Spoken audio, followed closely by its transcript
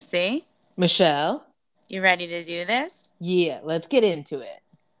Casey. Michelle. You ready to do this? Yeah, let's get into it.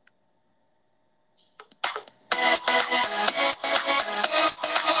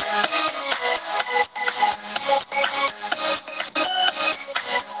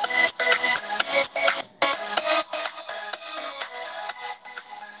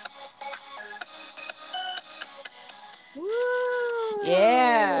 Woo!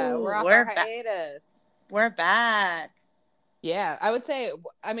 Yeah, we're off our hiatus. We're back. Yeah, I would say,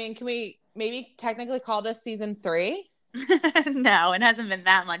 can we maybe technically call this season 3? No, it hasn't been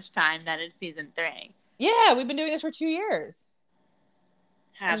that much time that it's season 3. Yeah, we've been doing this for 2 years.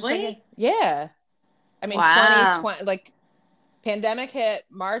 Have we? Thinking, yeah. Wow. 2020, like, pandemic hit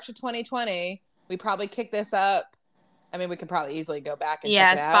March of 2020. We probably kicked this up. We could probably easily go back and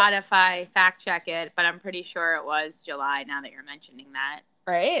check it out. Spotify, fact check it, but I'm pretty sure it was July now that you're mentioning that.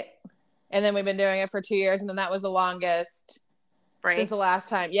 Right? And then we've been doing it for 2 years, and then that was the longest break since the last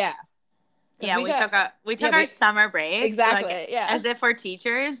time. Yeah. Yeah, we took our summer break. Exactly. Yeah. As if we're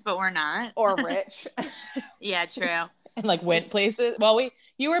teachers, but we're not. Or rich. Yeah, true. And went places. Well,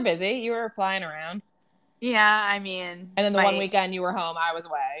 you were busy. You were flying around. Yeah, And then the one weekend you were home, I was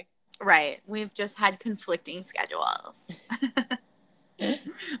away. Right. We've just had conflicting schedules.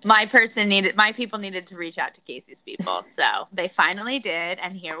 My people needed to reach out to Casey's people, so they finally did,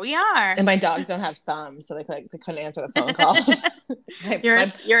 and here we are. And my dogs don't have thumbs, so they couldn't answer the phone calls.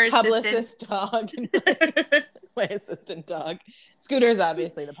 Your publicist dog, and my assistant dog. Scooter's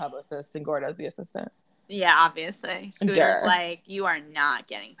obviously the publicist, and Gordo's the assistant. Yeah, obviously. Scooter's like, you are not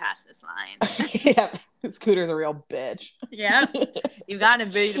getting past this line. Yeah, Scooter's a real bitch. Yeah, you got to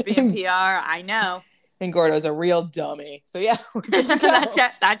be in PR. I know. And Gordo's a real dummy. So yeah,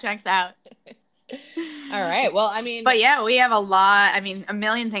 that checks out. All right. Well, but yeah, we have a lot. A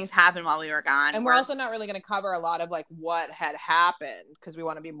million things happened while we were gone. And we're also not really going to cover a lot of what had happened because we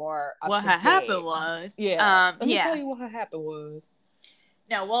want to be more up to date. What had happened was. Yeah. Let me tell you what had happened was.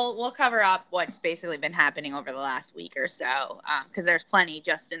 No, we'll cover up what's basically been happening over the last week or so because there's plenty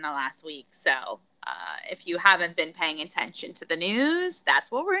just in the last week. So if you haven't been paying attention to the news,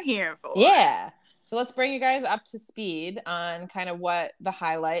 that's what we're here for. Yeah. So let's bring you guys up to speed on kind of what the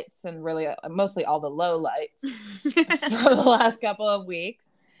highlights and really mostly all the lowlights for the last couple of weeks.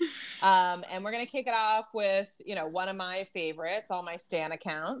 And we're going to kick it off with, one of my favorites. All my Stan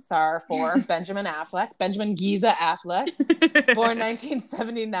accounts are for Benjamin Giza Affleck, born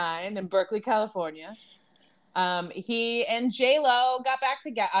 1979 in Berkeley, California. He and J-Lo got back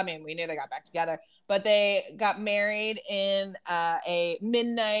together. We knew they got back together, but they got married in a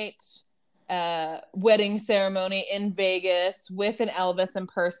midnight wedding ceremony in Vegas with an Elvis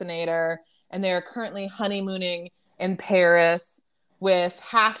impersonator, and they're currently honeymooning in Paris with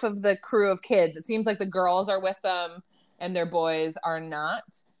half of the crew of kids. It seems like the girls are with them and their boys are not,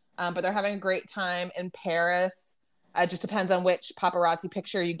 but they're having a great time in Paris. It just depends on which paparazzi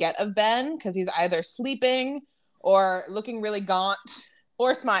picture you get of Ben, because he's either sleeping or looking really gaunt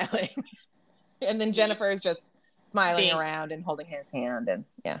or smiling. And then Jennifer is just smiling around and holding his hand, and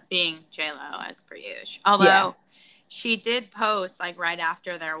being J-Lo as per usual. Although she did post right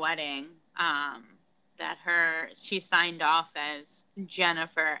after their wedding that she signed off as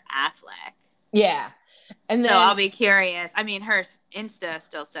Jennifer Affleck. Yeah, and then I'll be curious. her Insta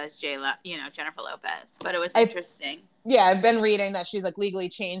still says Jennifer Lopez, but it was interesting. I've been reading that she's legally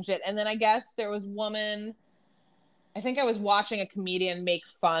changed it, and then I guess there was I think I was watching a comedian make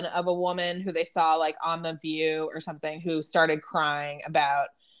fun of a woman who they saw on The View or something, who started crying about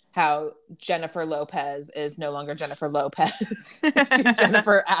how Jennifer Lopez is no longer Jennifer Lopez. She's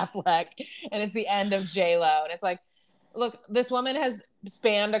Jennifer Affleck. And it's the end of J-Lo. And it's look, this woman has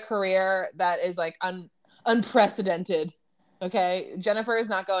spanned a career that is unprecedented. Okay. Jennifer is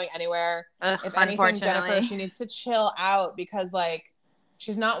not going anywhere. If anything, Jennifer, she needs to chill out because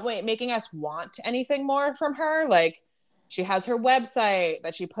she's not making us want anything more from her. She has her website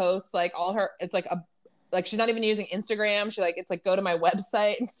that she posts all her, it's she's not even using Instagram. She it's go to my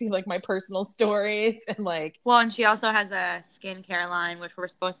website and see my personal stories and well, and she also has a skincare line, which we're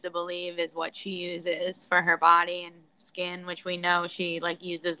supposed to believe is what she uses for her body and skin, which we know she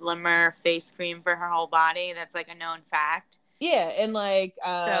uses La Mer face cream for her whole body. That's a known fact. Yeah, and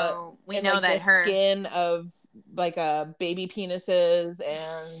so we know that her skin of baby penises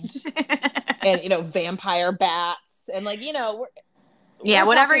and and vampire bats and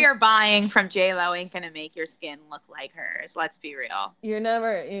whatever you're buying from J-Lo ain't gonna make your skin look like hers. Let's be real. You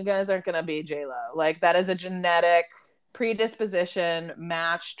guys aren't gonna be J-Lo. That is a genetic predisposition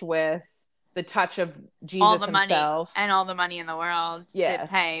matched with the touch of Jesus himself and all the money in the world to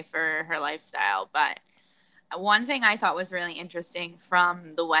pay for her lifestyle, but. one thing I thought was really interesting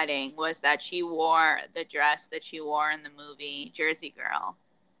from the wedding was that she wore the dress that she wore in the movie Jersey Girl.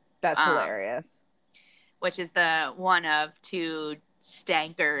 That's hilarious. Which is the one of two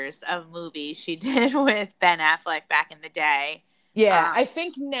stankers of movies she did with Ben Affleck back in the day. Yeah, I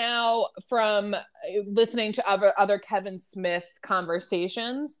think now from listening to other Kevin Smith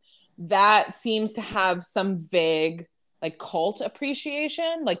conversations, that seems to have some vague like cult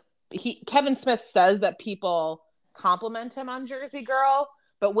appreciation. Like Kevin Smith says that people compliment him on Jersey Girl,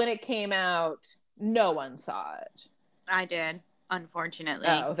 but when it came out, no one saw it. I did, unfortunately.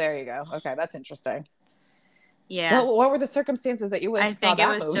 Oh, there you go. Okay, that's interesting. Yeah. Well, what were the circumstances that you went? I think it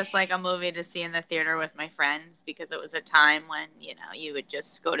was just like a movie to see in the theater with my friends because it was a time when, you know, you would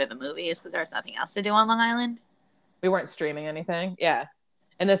just go to the movies because there was nothing else to do on Long Island. We weren't streaming anything. Yeah.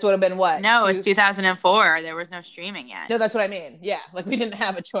 And this would have been what? No, it was 2004. There was no streaming yet. No, that's what I mean. Yeah. Like we didn't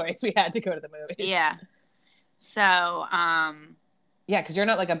have a choice. We had to go to the movies. Yeah. So, yeah, because you're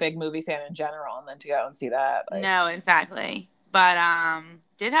not like a big movie fan in general, and then to go and see that. Like... No, exactly. But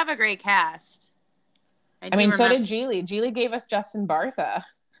did have a great cast. I mean, so did Geely. Geely gave us Justin Bartha.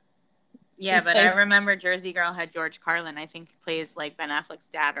 Yeah, but I remember Jersey Girl had George Carlin, I think plays like Ben Affleck's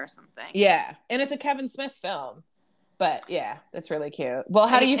dad or something. Yeah, and it's a Kevin Smith film. But yeah, that's really cute. Well,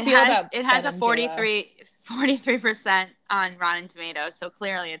 how do you feel about it? Has a 43% on Rotten Tomatoes, so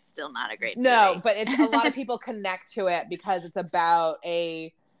clearly it's still not a great movie. No, but it's a lot of people connect to it because it's about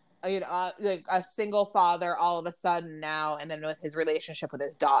like a single father all of a sudden now, and then with his relationship with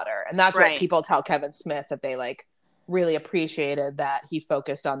his daughter, and that's what people tell Kevin Smith, that they like really appreciated that he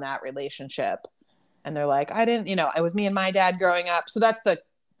focused on that relationship, and they're like, I didn't, it was me and my dad growing up. So that's the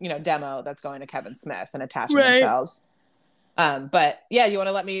demo that's going to Kevin Smith and attaching themselves. But yeah, you want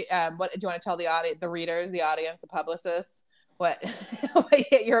to let me what do you want to tell the audience, the readers, the audience, the publicists, what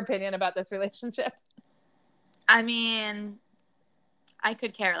your opinion about this relationship? I mean, I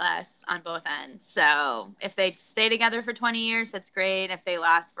could care less on both ends. So if they stay together for 20 years, that's great. If they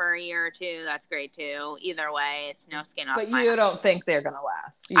last for a year or two, that's great too. Either way, it's no skin off my But you don't think they're going to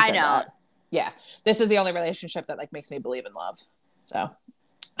last. I don't. That. Yeah. This is the only relationship that like makes me believe in love. So.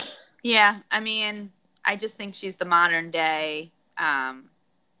 Yeah. I mean, I just think she's the modern day,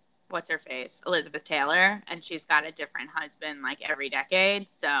 what's her face? Elizabeth Taylor. And she's got a different husband like every decade.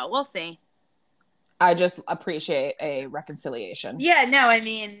 So we'll see. I just appreciate a reconciliation. Yeah, no, I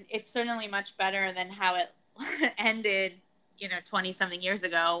mean, it's certainly much better than how it ended, 20-something years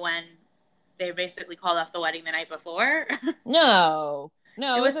ago when they basically called off the wedding the night before. No.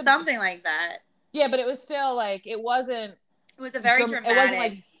 It was something like that. Yeah, but it was still like, it wasn't. It was a very dramatic. It wasn't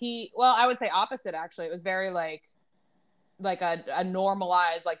like I would say opposite, actually. It was very like a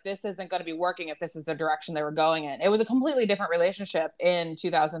normalized, like, this isn't going to be working if this is the direction they were going in. It was a completely different relationship in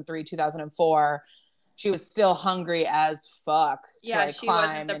 2003, 2004. She was still hungry as fuck. Yeah, she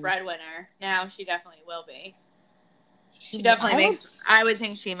wasn't the breadwinner. Now she definitely will be. She definitely makes. I would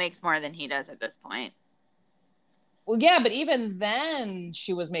think she makes more than he does at this point. Well, yeah, but even then,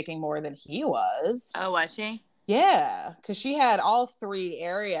 she was making more than he was. Oh, was she? Yeah, because she had all three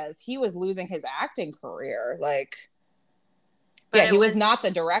areas. He was losing his acting career. Like, but yeah, he was not the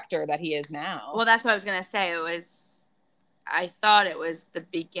director that he is now. Well, that's what I was gonna say. I thought it was the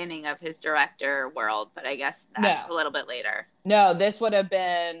beginning of his director world, but I guess that's a little bit later. No, this would have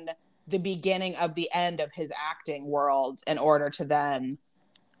been the beginning of the end of his acting world in order to then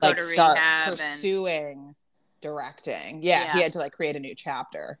like start pursuing directing. Yeah, he had to like create a new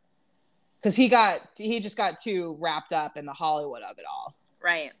chapter because he just got too wrapped up in the Hollywood of it all.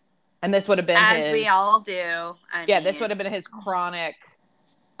 Right. And this would have been as we all do. This would have been his chronic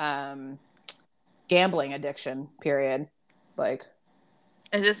gambling addiction period. Like,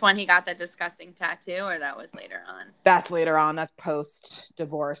 is this when he got that disgusting tattoo, or that was later on? That's later on. That's post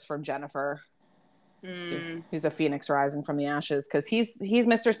divorce from Jennifer. He's a phoenix rising from the ashes because he's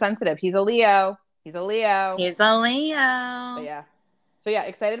Mr. Sensitive. He's a Leo. But yeah. So yeah,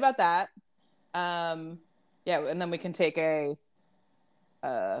 excited about that. Yeah, and then we can take the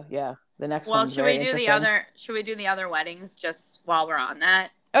next one. Well, should we do the other weddings just while we're on that?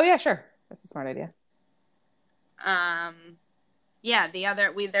 Oh yeah, sure. That's a smart idea. Yeah,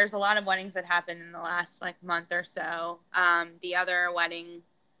 there's a lot of weddings that happened in the last like month or so. The other wedding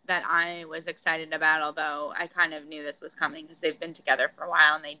that I was excited about, although I kind of knew this was coming because they've been together for a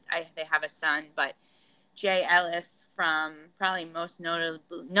while and they have a son, but Jay Ellis from probably most notably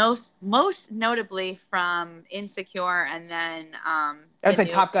from Insecure, and then I would say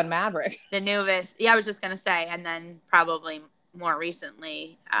Top Gun Maverick. The newest, I was just gonna say, and then probably more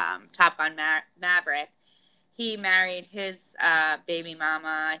recently Top Gun Maverick. he married his baby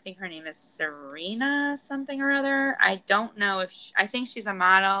mama. I think her name is Serena something or other. I don't know if I think she's a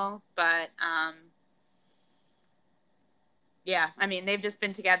model, but yeah, I mean, they've just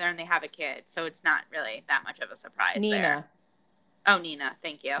been together and they have a kid, so it's not really that much of a surprise there. Oh, Nina,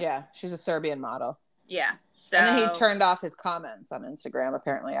 thank you. Yeah, she's a Serbian model. Yeah. So, and then he turned off his comments on Instagram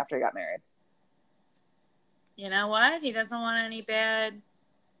apparently after he got married. You know what? He doesn't want any bad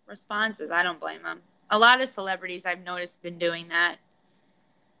responses. I don't blame him. A lot of celebrities I've noticed been doing that.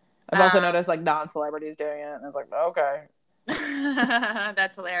 I've also noticed like non-celebrities doing it, and I was like, okay.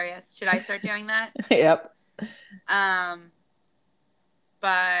 That's hilarious. Should I start doing that? Yep.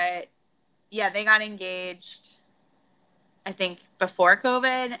 But yeah, they got engaged, I think, before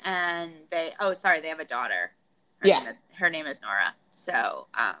COVID, and they have a daughter. Her name is Nora. So,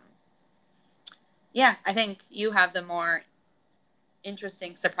 yeah, I think you have the more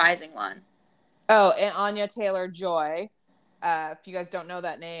interesting, surprising one. Oh, and Anya Taylor-Joy. If you guys don't know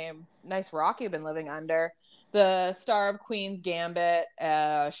that name, nice rock you've been living under. The star of Queen's Gambit.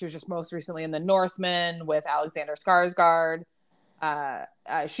 She was just most recently in The Northman with Alexander Skarsgård.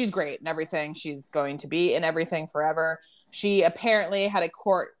 She's great in everything. She's going to be in everything forever. She apparently had a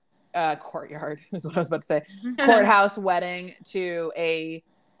courtyard is what I was about to say. Courthouse wedding to a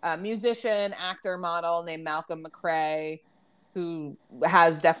musician, actor, model named Malcolm McRae, who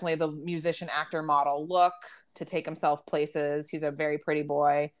has definitely the musician, actor, model look to take himself places. He's a very pretty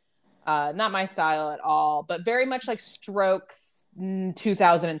boy. Not my style at all, but very much like Strokes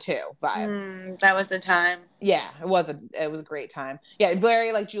 2002 vibe. That was a time. Yeah, it was a great time. Yeah,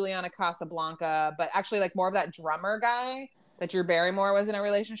 very like Juliana Casablanca, but actually like more of that drummer guy that Drew Barrymore was in a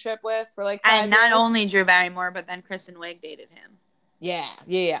relationship with for like 5 years. And not only Drew Barrymore, but then Kristen Wiig dated him.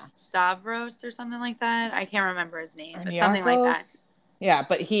 Yeah. Stavros or something like that. I can't remember his name, but something like that. Yeah,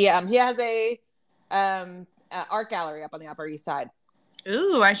 but he has a art gallery up on the Upper East Side.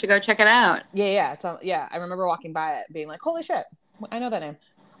 Ooh, I should go check it out. Yeah. I remember walking by it being like, holy shit, I know that name.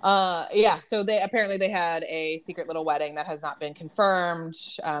 Yeah, so they had a secret little wedding that has not been confirmed.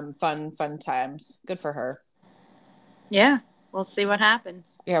 Fun times. Good for her. Yeah, we'll see what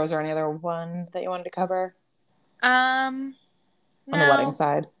happens. Yeah, was there any other one that you wanted to cover? No, on the wedding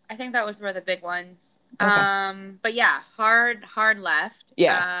side. I think that was where the big ones. Okay. But yeah, hard left.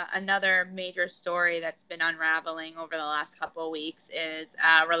 Yeah. Another major story that's been unraveling over the last couple of weeks is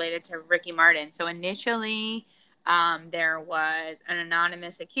related to Ricky Martin. So initially, there was an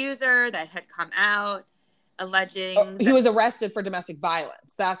anonymous accuser that had come out alleging he was arrested for domestic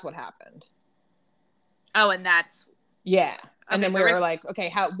violence. That's what happened. Oh, and that's and then we were like,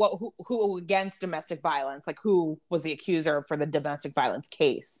 okay, who against domestic violence? Like, who was the accuser for the domestic violence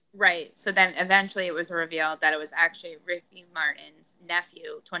case? Right. So then eventually it was revealed that it was actually Ricky Martin's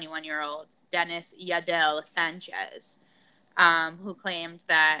nephew, 21-year-old Dennis Yadel Sanchez, who claimed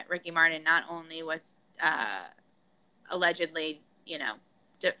that Ricky Martin not only was allegedly,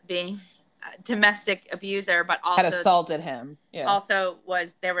 being domestic abuser, but also had assaulted him. Yeah. Also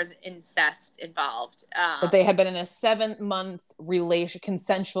there was incest involved. But they had been in a 7-month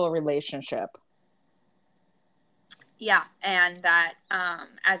consensual relationship. Yeah, and that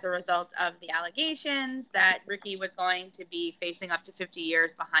as a result of the allegations that Ricky was going to be facing up to 50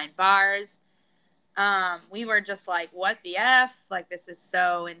 years behind bars. We were just like, what the F? Like, this is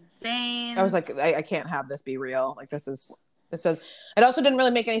so insane. I was like, I can't have this be real. Like, this is it also didn't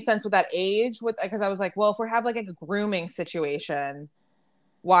really make any sense with that age because I was like, well, if we have like a grooming situation,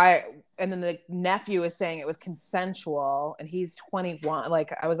 why? And then the nephew is saying it was consensual and he's 21.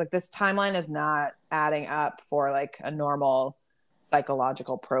 Like, I was like, this timeline is not adding up for like a normal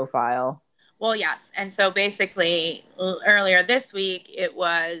psychological profile. Well, yes. And so basically earlier this week,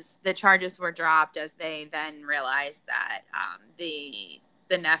 the charges were dropped as they then realized that the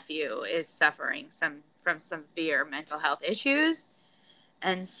nephew is suffering from severe mental health issues.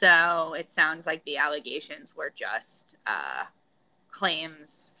 And so it sounds like the allegations were just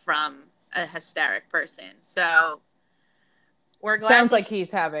claims from a hysteric person. So we're glad. Sounds like he's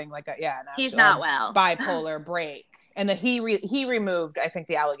having like he's not well. Bipolar break. And that he removed, I think,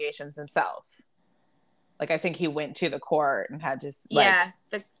 the allegations himself. Like, I think he went to the court and had to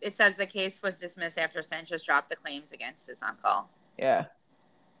it says the case was dismissed after Sanchez dropped the claims against his uncle. Yeah.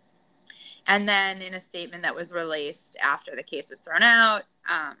 And then in a statement that was released after the case was thrown out,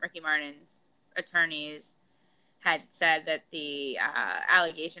 Ricky Martin's attorneys had said that the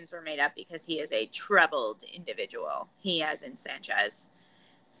allegations were made up because he is a troubled individual. He as in Sanchez.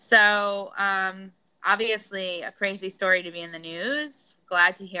 So obviously a crazy story to be in the news.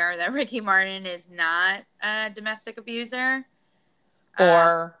 Glad to hear that Ricky Martin is not a domestic abuser.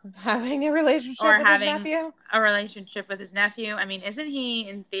 Or having a relationship with his nephew. A relationship with his nephew. I mean, isn't he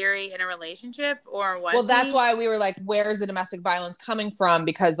in theory in a relationship, or was Well, that's why we were like, where's the domestic violence coming from?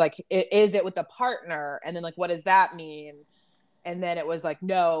 Because like, is it with the partner? And then like, what does that mean? And then it was like,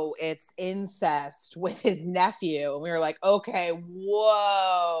 no, it's incest with his nephew. And we were like, okay,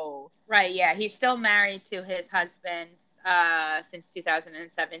 whoa. Right, yeah. He's still married to his husband since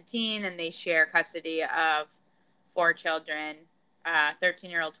 2017, and they share custody of 4 children,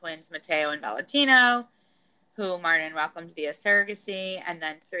 13-year-old twins, Mateo and Valentino, who Martin welcomed via surrogacy, and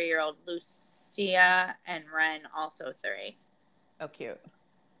then 3-year-old Lucia and Ren, also 3. Oh, cute.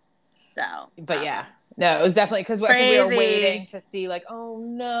 So. But yeah. No, it was definitely because I think we were waiting to see like, oh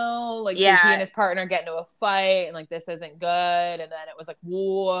no, like did he and his partner get into a fight and like this isn't good, and then it was like,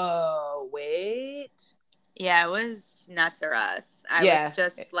 whoa, wait. Yeah, it was nuts or us. I was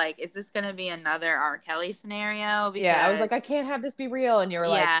just like, is this going to be another R. Kelly scenario? Because, I was like, I can't have this be real. And you were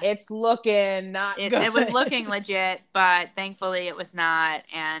like, it's looking not good. It was looking legit, but thankfully it was not.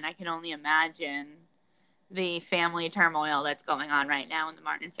 And I can only imagine the family turmoil that's going on right now in the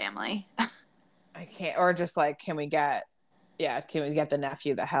Martin family. I can't, or just like, can we get the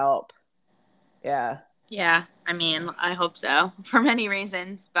nephew the help? Yeah. Yeah. I mean, I hope so for many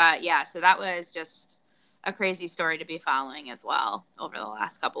reasons, but yeah, so that was just a crazy story to be following as well over the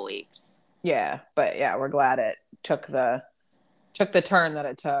last couple weeks. Yeah. But yeah, we're glad it took the turn that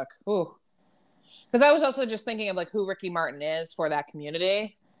it took. Ooh. Because I was also just thinking of like who Ricky Martin is for that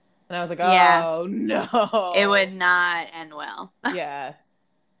community. And I was like, oh no. It would not end well. Yeah.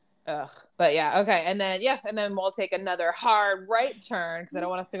 Ugh. But yeah, okay. And then we'll take another hard right turn because I don't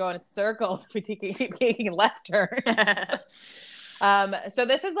want us to go in circles if we keep taking left turns. So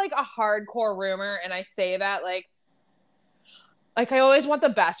this is like a hardcore rumor, and I say that like I always want the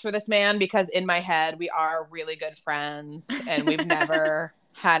best for this man because in my head we are really good friends and we've never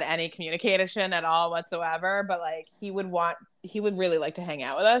had any communication at all whatsoever, but like he would really like to hang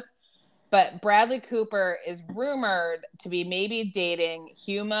out with us. But Bradley Cooper is rumored to be maybe dating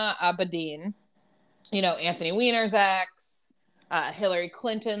Huma Abedin, Anthony Weiner's ex, Hillary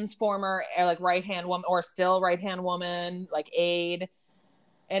Clinton's former right-hand woman, or still right-hand woman, like aide.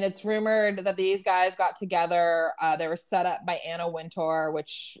 And it's rumored that these guys got together. They were set up by Anna Wintour,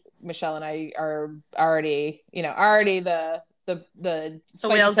 which Michelle and I are already the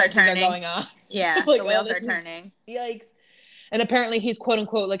wheels are turning. Going off. Yeah, like, the wheels are turning. Yikes. And apparently he's quote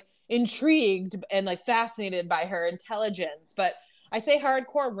unquote like intrigued and like fascinated by her intelligence. But I say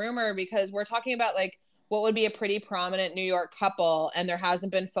hardcore rumor because we're talking about like what would be a pretty prominent New York couple, and there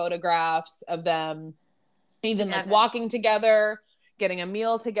hasn't been photographs of them even like walking together, getting a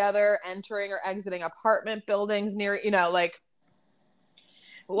meal together, entering or exiting apartment buildings near,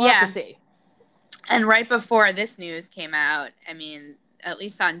 we'll have to see. And right before this news came out, I mean, at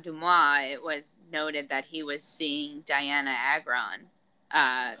least on Deuxmoi, it was noted that he was seeing Diana Agron,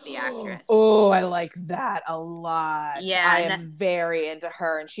 the actress. Oh, I like that a lot. Yeah, I am very into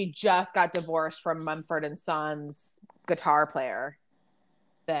her, and she just got divorced from Mumford and Sons guitar player.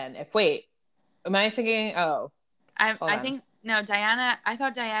 Then, am I thinking? Oh, I think no, Diana. I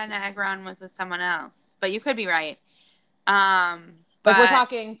thought Diana Agron was with someone else, but you could be right. But we're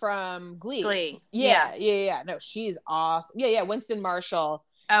talking from Glee. Yeah. No, she's awesome. Yeah. Winston Marshall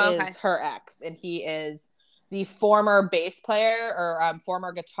is her ex, and he is the former bass player or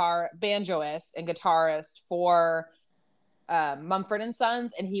former banjoist and guitarist for Mumford and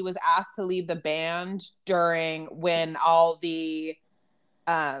Sons, and he was asked to leave the band during when all the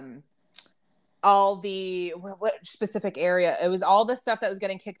what specific area? It was all the stuff that was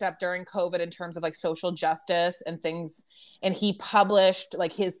getting kicked up during COVID in terms of like social justice and things. And he published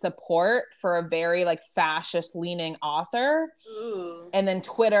like his support for a very like fascist leaning author. Ooh. And then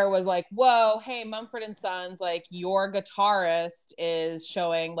Twitter was like, whoa, hey, Mumford and Sons, like your guitarist is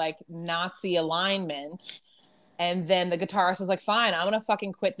showing like Nazi alignment. And then the guitarist was like, fine, I'm going to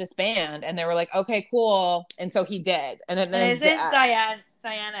fucking quit this band. And they were like, okay, cool. And so he did. And then isn't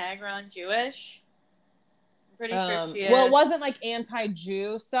Diana Agron Jewish? I'm pretty sure she is. Well, it wasn't like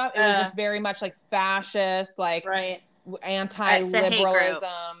anti-Jew stuff. It was just very much like fascist, like anti-liberalism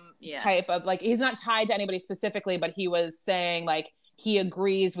type of like, he's not tied to anybody specifically, but he was saying like he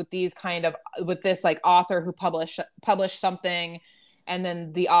agrees with with this like author who published something. And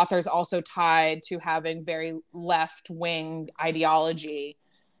then the author's also tied to having very left-wing ideology.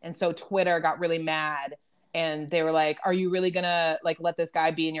 And so Twitter got really mad. And they were like, are you really going to like let this guy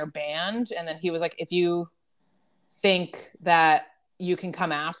be in your band? And then he was like, if you think that you can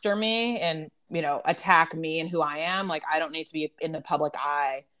come after me and, attack me and who I am, like, I don't need to be in the public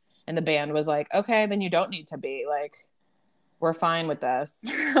eye. And the band was like, okay, then you don't need to be like, We're fine with this.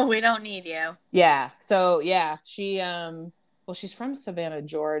 We don't need you. Yeah. So yeah, she's from Savannah,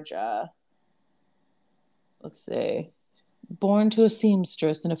 Georgia. Let's see. Born to a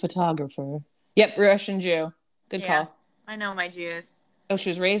seamstress and a photographer. Yep, Russian Jew. Good call. I know my Jews. Oh, she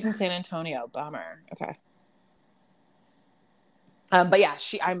was raised in San Antonio. Bummer. Okay. But yeah,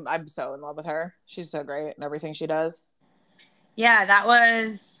 I'm so in love with her. She's so great in everything she does. Yeah, that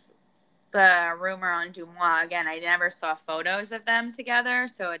was the rumor on Dumois. Again, I never saw photos of them together,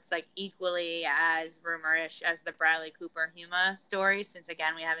 so it's like equally as rumorish as the Bradley Cooper Huma story. Since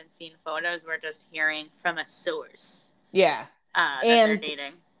again, we haven't seen photos, we're just hearing from a source. Yeah, that they're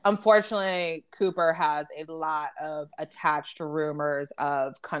dating. Unfortunately, Cooper has a lot of attached rumors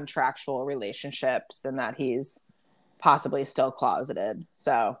of contractual relationships and that he's possibly still closeted.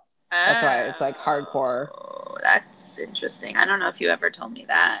 So that's why it's like hardcore. That's interesting. I don't know if you ever told me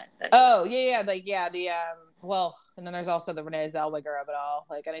that. Well, and then there's also the Renee Zellweger of it all.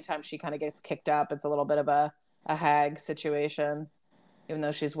 Like anytime she kind of gets kicked up, it's a little bit of a hag situation, even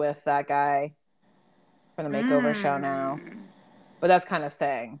though she's with that guy from the makeover show now. But that's kind of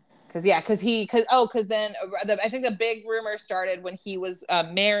thing. Because then I think the big rumor started when he was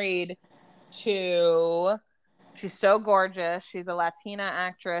married to, she's so gorgeous. She's a Latina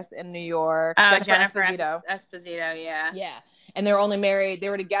actress in New York. Jennifer Esposito, yeah. Yeah. And they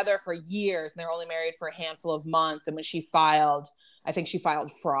were together for years, and they were only married for a handful of months. And when she filed, I think she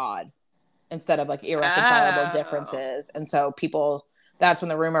filed fraud instead of like irreconcilable differences. And so that's when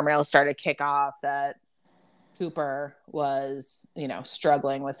the rumor mill started to kick off that Cooper was,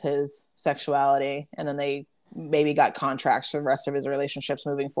 struggling with his sexuality, and then they maybe got contracts for the rest of his relationships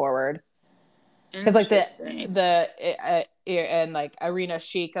moving forward. Because like and like Irina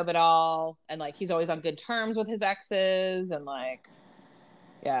Shayk of it all, and like he's always on good terms with his exes, and like,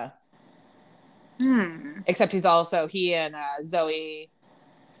 yeah. Except he and Zoe.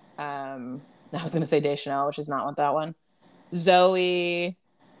 I was gonna say Deschanel, which is not what that one. Zoe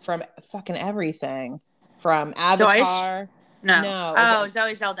from fucking everything. From Avatar. Deutsch? No.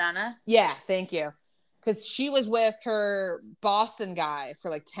 Zoe Saldana. Yeah, thank you. Because she was with her Boston guy for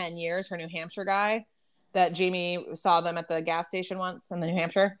like 10 years, her New Hampshire guy, that Jamie saw them at the gas station once in New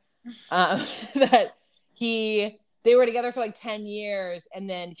Hampshire. They were together for like 10 years, and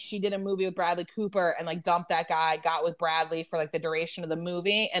then she did a movie with Bradley Cooper and like dumped that guy, got with Bradley for like the duration of the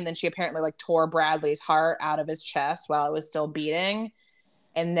movie, and then she apparently like tore Bradley's heart out of his chest while it was still beating.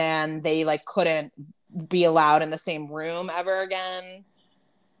 And then they like couldn't be allowed in the same room ever again.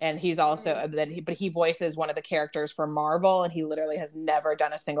 And he's also but he voices one of the characters for Marvel, and he literally has never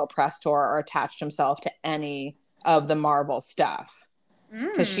done a single press tour or attached himself to any of the Marvel stuff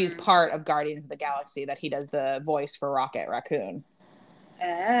because she's part of Guardians of the Galaxy, that he does the voice for Rocket Raccoon.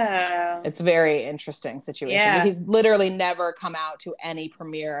 It's a very interesting situation. Yeah. He's literally never come out to any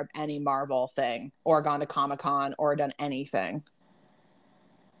premiere of any Marvel thing or gone to Comic-Con or done anything.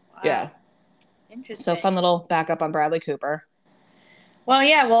 Wow. Yeah. Interesting. So fun little backup on Bradley Cooper. Well,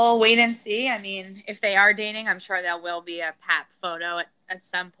 yeah, we'll wait and see. I mean, if they are dating, I'm sure there will be a pap photo at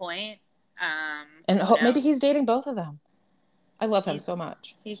some point. Maybe he's dating both of them. I love him so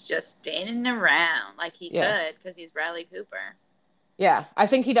much. He's just dating around like he could because he's Bradley Cooper. Yeah, I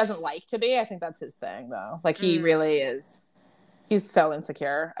think he doesn't like to be. I think that's his thing, though. Like, he really is. He's so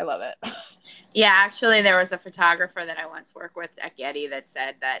insecure. I love it. Yeah, actually, there was a photographer that I once worked with at Getty that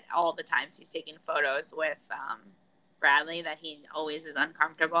said that all the times he's taking photos with Bradley, that he always is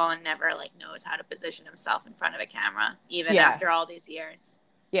uncomfortable and never like knows how to position himself in front of a camera, even after all these years.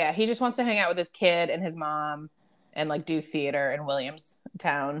 Yeah, he just wants to hang out with his kid and his mom and like do theater in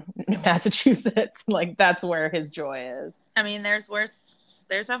Williamstown, Massachusetts. Like, that's where his joy is. I mean, there's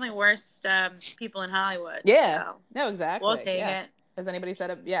definitely worse people in Hollywood. Yeah, so no, exactly. We'll take it. Has anybody said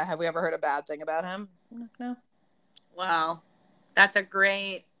it? Yeah, have we ever heard a bad thing about him? No. Well, that's a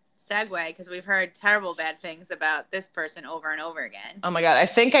great segue because we've heard terrible bad things about this person over and over again. Oh my God. I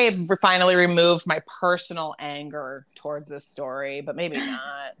think I finally removed my personal anger towards this story, but maybe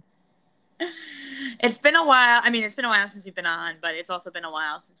not. It's been a while. I mean, it's been a while since we've been on, but it's also been a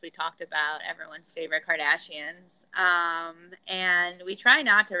while since we talked about everyone's favorite Kardashians. And we try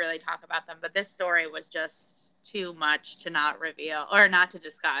not to really talk about them, but this story was just too much to not reveal or not to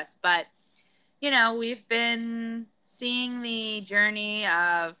discuss. But, we've been seeing the journey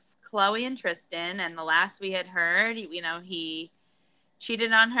of Khloe and Tristan, and the last we had heard, he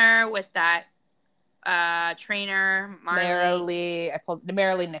cheated on her with that trainer, Marilee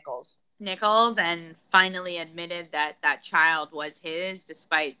Nichols, and finally admitted that child was his,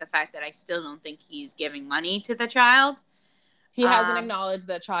 despite the fact that I still don't think he's giving money to the child. He hasn't acknowledged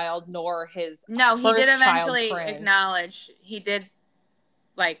the child nor his no, he did eventually acknowledge. He did,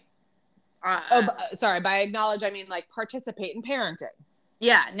 like, sorry. By acknowledge, I mean like participate in parenting.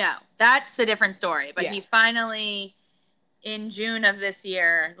 Yeah, no, that's a different story. But he finally, in June of this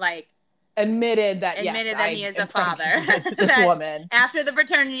year, like, admitted that he is a father. This woman. After the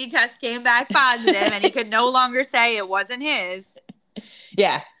paternity test came back positive, and he could no longer say it wasn't his.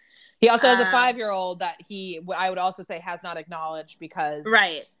 Yeah. He also has a 5-year-old that I would also say has not acknowledged because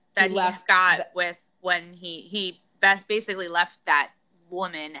that he left with when he basically left that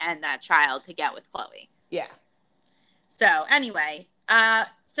woman and that child to get with Chloe. Yeah. So anyway,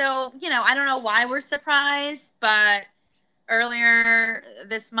 so I don't know why we're surprised, but earlier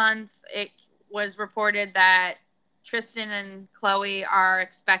this month it was reported that Tristan and Chloe are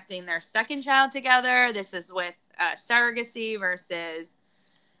expecting their second child together. This is with surrogacy versus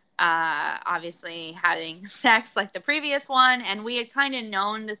obviously having sex like the previous one. And we had kind of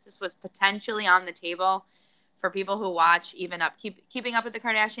known this was potentially on the table for people who watch Keeping Up with the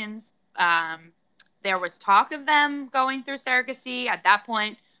Kardashians. There was talk of them going through surrogacy. At that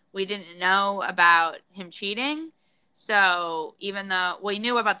point, we didn't know about him cheating. So even though we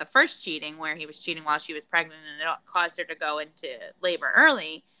knew about the first cheating where he was cheating while she was pregnant and it caused her to go into labor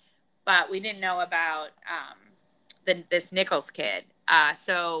early, but we didn't know about this Nichols kid.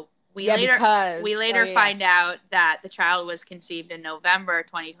 So we later find out that the child was conceived in November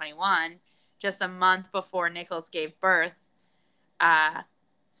 2021, just a month before Nichols gave birth.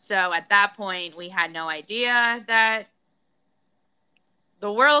 So at that point, we had no idea that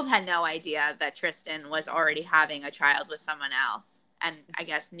the world had no idea that Tristan was already having a child with someone else. And I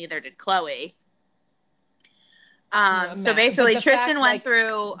guess neither did Chloe. So basically, Tristan went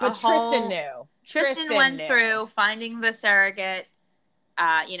through a whole... Tristan knew. Tristan went through finding the surrogate,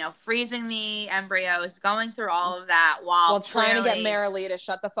 freezing the embryos, going through all of that while trying to get Marilee to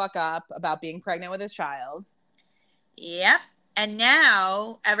shut the fuck up about being pregnant with his child. Yep. And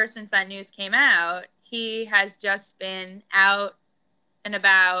now, ever since that news came out, he has just been out and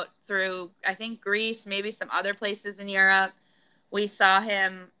about through, I think, Greece, maybe some other places in Europe. We saw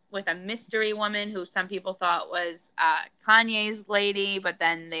him with a mystery woman who some people thought was Kanye's lady, but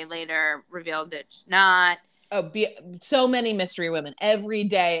then they later revealed it's not. So many mystery women. Every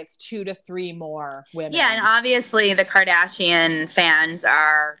day it's 2 to 3 more women. Yeah, and obviously the Kardashian fans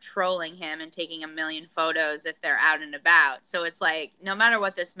are trolling him and taking a million photos if they're out and about. So it's like, no matter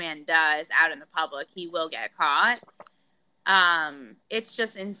what this man does out in the public, he will get caught. It's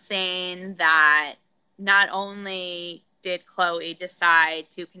just insane that not only did Chloe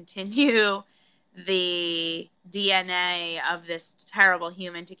decide to continue the DNA of this terrible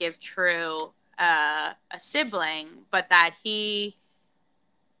human to give True a sibling, but that he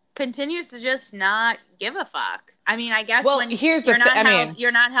continues to just not give a fuck. I mean, I guess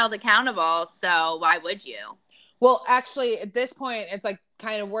you're not held accountable, so why would you? Well, actually, at this point, it's like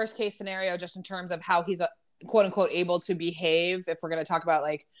kind of worst case scenario, just in terms of how he's quote unquote able to behave. If we're going to talk about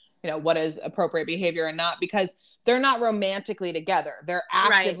like, what is appropriate behavior and not, because they're not romantically together. They're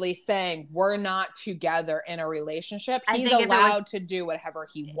actively saying we're not together in a relationship. He's allowed to do whatever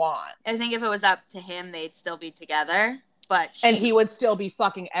he wants. I think if it was up to him, they'd still be together. And he would still be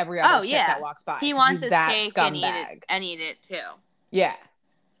fucking every other chick that walks by. He wants his cake and eat it too. Yeah.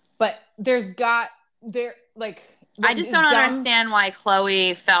 But I just don't understand why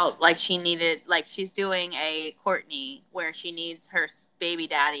Chloe felt like she needed, like she's doing a Courtney where she needs her baby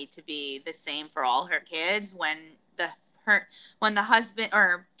daddy to be the same for all her kids when the husband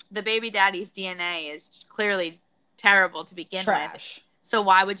or the baby daddy's DNA is clearly terrible to begin with. So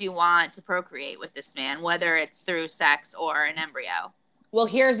why would you want to procreate with this man, whether it's through sex or an embryo? Well,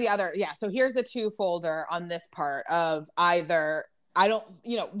 here's the other. Yeah. So here's the two-folder on this part of either.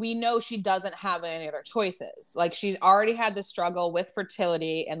 We know she doesn't have any other choices. Like she's already had the struggle with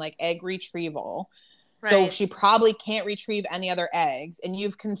fertility and like egg retrieval. Right. So she probably can't retrieve any other eggs. And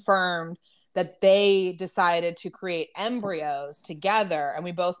you've confirmed that they decided to create embryos together. And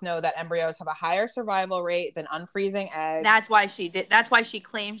we both know that embryos have a higher survival rate than unfreezing eggs. That's why she did. That's why she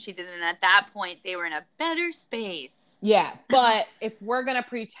claimed she did. And at that point, they were in a better space. Yeah. But if we're going to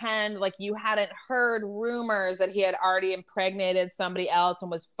pretend like you hadn't heard rumors that he had already impregnated somebody else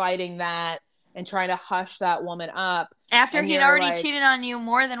and was fighting that and trying to hush that woman up. After he'd already cheated on you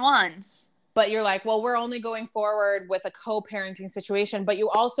more than once. But you're like, well, we're only going forward with a co-parenting situation. But you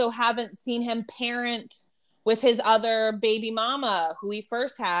also haven't seen him parent with his other baby mama who he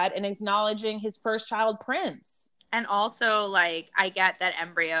first had and acknowledging his first child, Prince. And also, like, I get that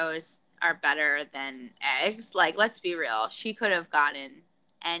embryos are better than eggs. Like, let's be real. She could have gotten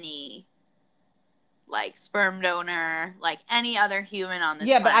any, like sperm donor like any other human on this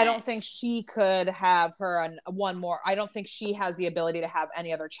planet. But I don't think she could have one more. I don't think she has the ability to have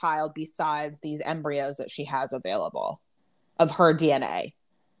any other child besides these embryos that she has available of her DNA.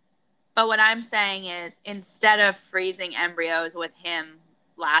 But what I'm saying is, instead of freezing embryos with him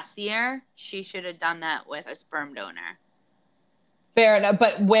last year, she should have done that with a sperm donor. Fair enough.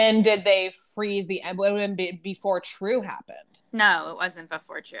 But when did they freeze the embryo? Before True happened? No, it wasn't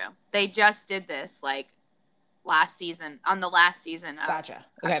before True. They just did this like last season, on the last season. Gotcha.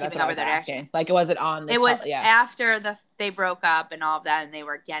 Okay, that's what I was asking. Like, was it on the... It was after they broke up and all of that, and they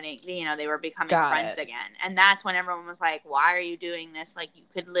were getting, they were becoming friends again. And that's when everyone was like, why are you doing this? Like, you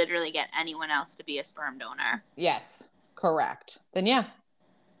could literally get anyone else to be a sperm donor. Yes, correct. Then yeah.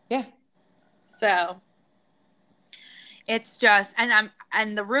 So it's just,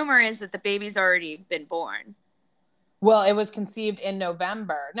 and the rumor is that the baby's already been born. Well, it was conceived in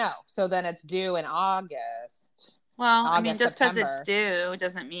November. No, so then it's due in August. Well, August, just because it's due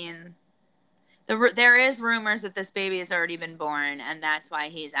doesn't mean... There is rumors that this baby has already been born, and that's why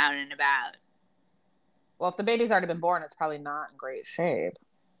he's out and about. Well, if the baby's already been born, it's probably not in great shape.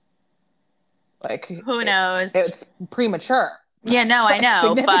 Like, who knows? It's premature. Yeah, no, I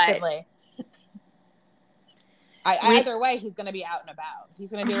know, significantly. Either way, he's going to be out and about.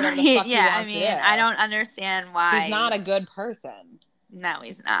 He's going to do whatever the fuck he wants to do. I don't understand why. He's not a good person. No,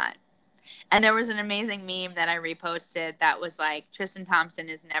 he's not. And there was an amazing meme that I reposted that was like, Tristan Thompson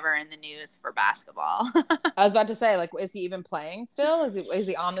is never in the news for basketball. I was about to say, like, is he even playing still? Is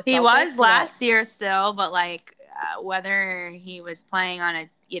he on the Celtics? He was last year still, but like whether he was playing on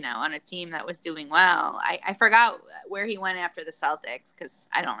a team that was doing well. I forgot where he went after the Celtics because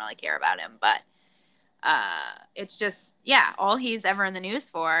I don't really care about him, but it's just, all he's ever in the news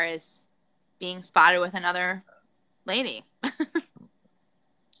for is being spotted with another lady.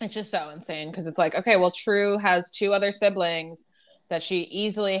 It's just so insane because it's like, okay, well, True has 2 other siblings that she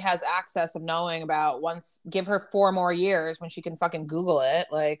easily has access of knowing about. Give her 4 more years when she can fucking Google it.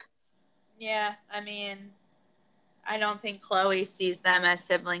 Like, yeah, I mean, I don't think Chloe sees them as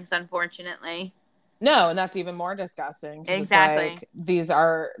siblings, unfortunately. No, and that's even more disgusting. Exactly. It's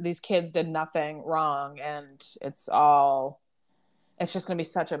like, these kids did nothing wrong, and it's just going to be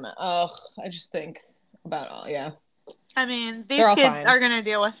such a... I just think about all, I mean, these kids are going to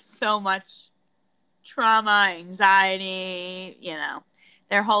deal with so much trauma, anxiety,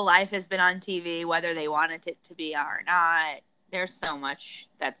 their whole life has been on TV, whether they wanted it to be or not. There's so much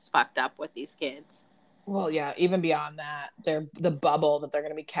that's fucked up with these kids. Well, yeah, even beyond that, the bubble that they're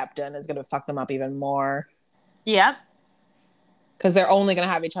going to be kept in is going to fuck them up even more. Yep. Because they're only going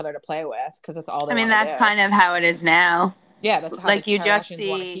to have each other to play with, because it's all they want to do. That's kind of how it is now. Yeah, that's how like the Kardashians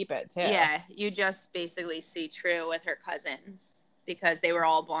want to keep it, too. Yeah, you just basically see True with her cousins, because they were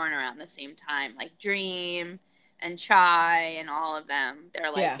all born around the same time. Like Dream and Chai and all of them.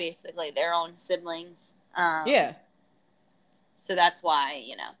 They're like basically their own siblings. Yeah. So that's why,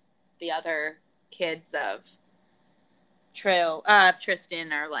 the other kids of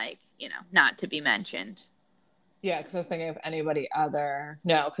Tristan are like, not to be mentioned. Yeah, because I was thinking of anybody other.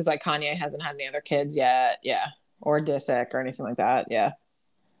 No, because like Kanye hasn't had any other kids yet. Yeah. Or Disick or anything like that. Yeah.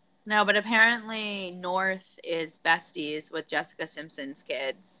 No, but apparently North is besties with Jessica Simpson's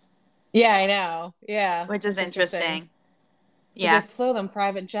kids. Yeah, I know. Yeah. Which is interesting. Yeah. They flew them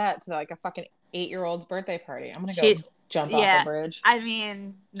private jet to like a fucking 8-year-old's birthday party. I'm going to go jump off the bridge. I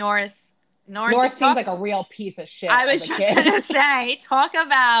mean, North seems like a real piece of shit. I was just going to say, talk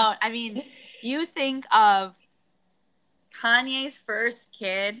about, you think of Kanye's first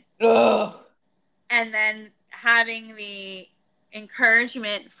kid. Ugh. And then having the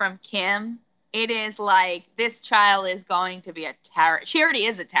encouragement from Kim, it is like, this child is going to be a terror. She already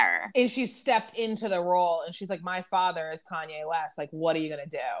is a terror. And she stepped into the role and she's like, my father is Kanye West. Like, what are you going to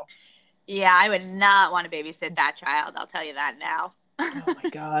do? Yeah, I would not want to babysit that child. I'll tell you that now. Oh my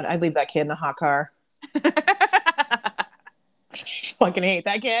God. I'd leave that kid in a hot car. I fucking hate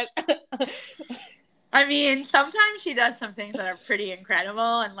that kid. Sometimes she does some things that are pretty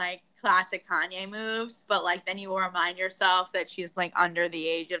incredible and like classic Kanye moves, but like then you remind yourself that she's like under the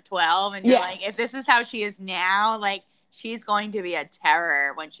age of 12 and you're like, if this is how she is now, like she's going to be a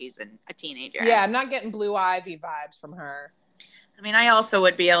terror when she's a teenager. Yeah, I'm not getting Blue Ivy vibes from her. I also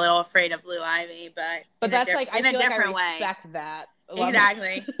would be a little afraid of Blue Ivy, but that's like, I feel like I respect that.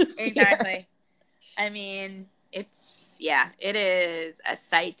 Exactly. Exactly. It is a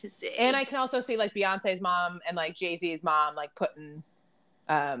sight to see. And I can also see like Beyonce's mom and like Jay-Z's mom like putting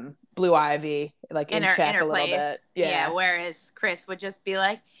Blue Ivy like in check a little bit. Yeah. Whereas Chris would just be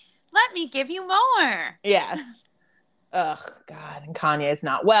like, let me give you more. Yeah. Ugh, God. And Kanye's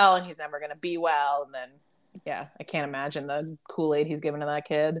not well, and he's never going to be well. And then, yeah, I can't imagine the Kool-Aid he's giving to that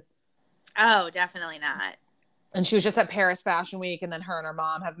kid. Oh, definitely not. And she was just at Paris Fashion Week, and then her and her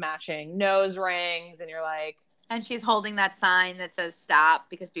mom have matching nose rings, and you're like... And she's holding that sign that says stop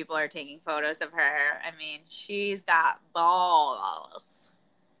because people are taking photos of her. I mean, she's got balls.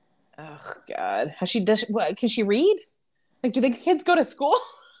 Oh, God. What, can she read? Like, do the kids go to school?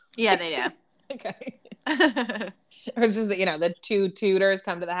 Yeah, they do. Okay. Or just, the two tutors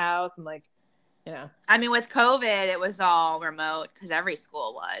come to the house and, like, I mean, with COVID, it was all remote because every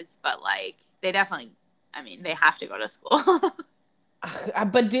school was. But, like, they definitely, they have to go to school.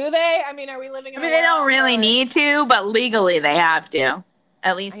 But do they? I mean, are we living in they don't really need to, but legally they have to.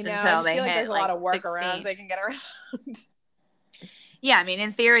 At least until they feel like hit, there's a lot of 16. workarounds they can get around. Yeah, I mean,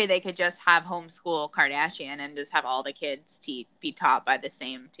 in theory, they could just have homeschool Kardashian and just have all the kids be taught by the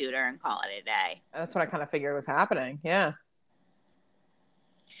same tutor and call it a day. That's what I kind of figured was happening. Yeah.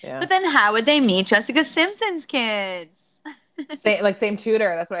 Yeah. But then how would they meet Jessica Simpson's kids? Same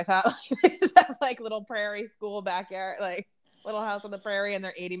tutor. That's what I thought. They just have like little prairie school backyard, like Little House on the Prairie, and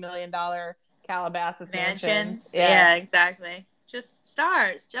their $80 million Calabasas mansions. Yeah, exactly. Just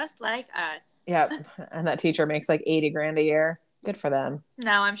stars, just like us. Yep. And that teacher makes like $80,000 a year. Good for them.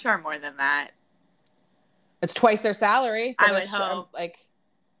 No, I'm sure more than that. It's twice their salary. So I would hope.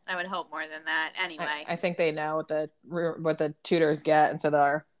 I would hope more than that. Anyway, I think they know what the tutors get, and so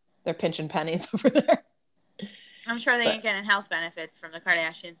they're pinching pennies over there. I'm sure they ain't getting health benefits from the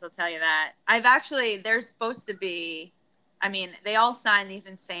Kardashians. I'll tell you that. They're supposed to be. I mean, they all sign these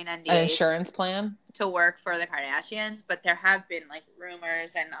insane NDAs. An insurance plan to work for the Kardashians, but there have been like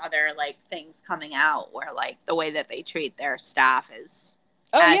rumors and other like things coming out where like the way that they treat their staff is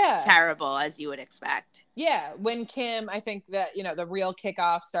terrible as you would expect. Yeah, when Kim, I think that the real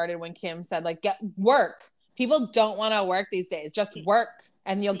kickoff started when Kim said like, "Get work. People don't want to work these days. Just work,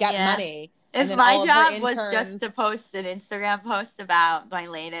 and you'll get money." If my job was just to post an Instagram post about my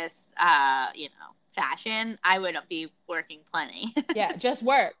latest, fashion, I would be working plenty. Yeah, just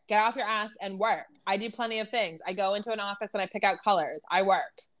work. Get off your ass and work. I do plenty of things. I go into an office and I pick out colors. I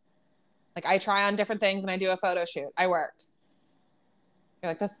work. Like I try on different things and I do a photo shoot. I work.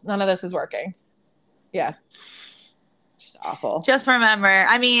 You're like, none of this is working. Yeah. Just awful. Just remember,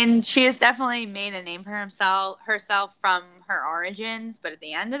 she has definitely made a name for herself from her origins, but at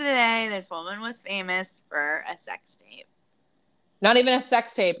the end of the day, this woman was famous for a sex tape. Not even a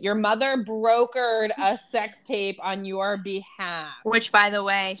sex tape. Your mother brokered a sex tape on your behalf. Which, by the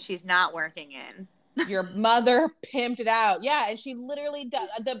way, she's not working in. Your mother pimped it out. Yeah, and she literally does.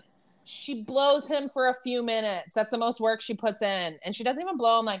 She blows him for a few minutes. That's the most work she puts in. And she doesn't even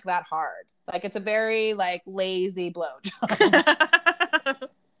blow him like that hard. Like it's a very like lazy blowjob.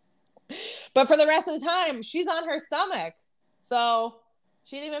 But for the rest of the time, she's on her stomach. So...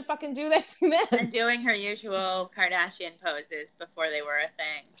 she didn't even fucking do that thing then. And doing her usual Kardashian poses before they were a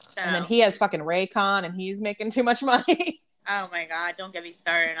thing. So. And then he has fucking Raycon and he's making too much money. Oh my God. Don't get me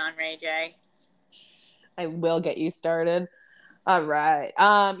started on Ray J. I will get you started. All right.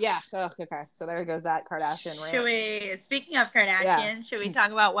 Yeah. Oh, okay. So there goes that Kardashian rant. Speaking of Kardashian, should we talk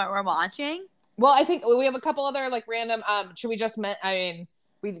about what we're watching? Well, I think we have a couple other like random, should we just,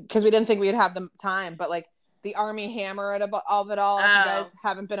 because we didn't think we'd have the time, but like, the Armie Hammer of it all. If you guys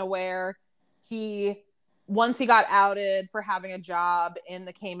haven't been aware, once he got outed for having a job in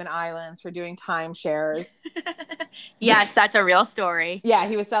the Cayman Islands for doing timeshares. Yes, that's a real story. Yeah,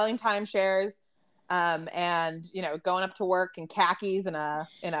 he was selling timeshares, and going up to work in khakis and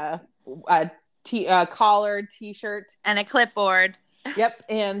a collared t-shirt and a clipboard. Yep,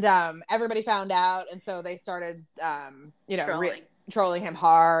 and everybody found out, and so they started, trolling him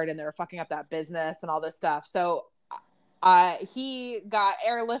hard, and they were fucking up that business and all this stuff. So he got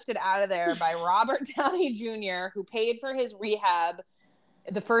airlifted out of there by Robert Downey Jr., who paid for his rehab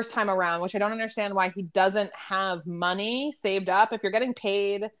the first time around, which I don't understand why he doesn't have money saved up. If you're getting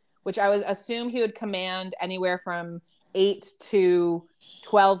paid, which I would assume he would command anywhere from $8 to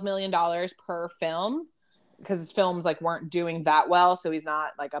 $12 million per film, because his films like weren't doing that well, so he's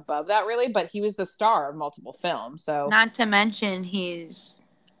not like above that really, but he was the star of multiple films. So not to mention he's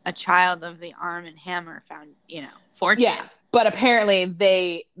a child of the Arm and Hammer fortune. Yeah, but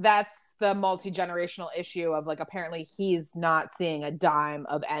apparently that's the multi-generational issue of like apparently he's not seeing a dime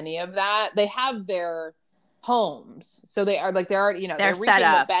of any of that. They have their homes, so they're already they're reaping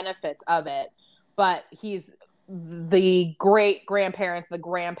the benefits of it, but the great grandparents, the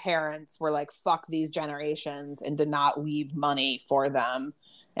grandparents were like, fuck these generations and did not leave money for them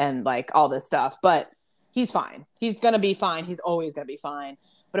and like all this stuff. But he's fine. He's going to be fine. He's always going to be fine.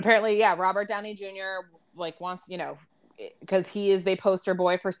 But apparently, yeah, Robert Downey Jr. like wants, because he is the poster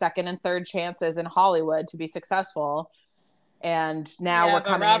boy for second and third chances in Hollywood to be successful. And now we're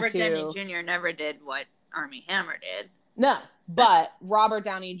coming Robert into... Downey Jr. never did what Armie Hammer did. No, but Robert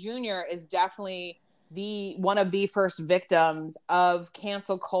Downey Jr. is definitely one of the first victims of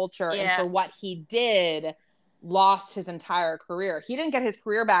cancel culture, and for what he did, lost his entire career. He didn't get his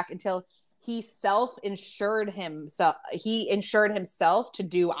career back until he self-insured himself. He insured himself to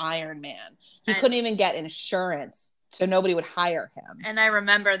do Iron Man. He couldn't even get insurance, so nobody would hire him. And I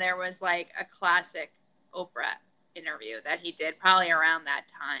remember there was like a classic Oprah interview that he did probably around that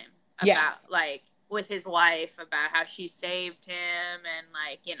time about like with his wife, about how she saved him, and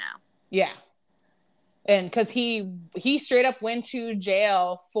like, you know. Yeah. And because he straight up went to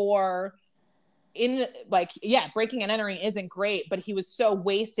jail for breaking and entering isn't great, but he was so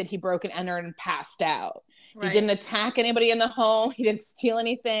wasted he broke and entered and passed out. Right. He didn't attack anybody in the home. He didn't steal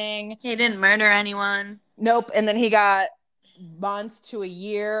anything. He didn't murder anyone. Nope. And then he got months to a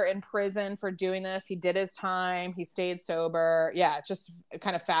year in prison for doing this. He did his time. He stayed sober. Yeah, it's just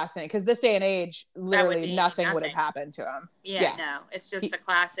kind of fascinating because this day and age, literally nothing would have happened to him. Yeah, no, it's just a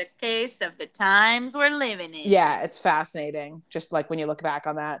classic case of the times we're living in. Yeah, it's fascinating, just like when you look back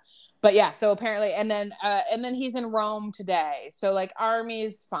on that. But yeah, so apparently, and then he's in Rome today. So like,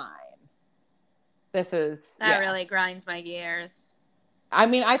 Armie's fine. This is really grinds my gears. I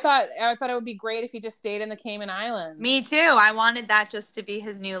mean, I thought it would be great if he just stayed in the Cayman Islands. Me too. I wanted that just to be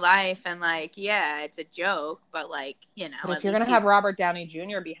his new life, and like, yeah, it's a joke, but like, you know. But if you're gonna have Robert Downey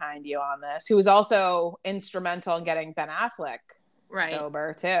Jr. behind you on this, who was also instrumental in getting Ben Affleck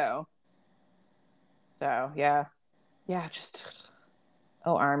sober too. So yeah, just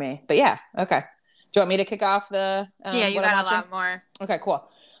Armie. But yeah, okay. Do you want me to kick off the? You got a lot more. Okay, cool.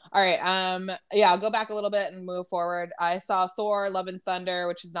 All right. I'll go back a little bit and move forward. I saw Thor: Love and Thunder,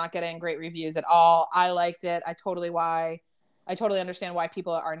 which is not getting great reviews at all. I liked it. I totally understand why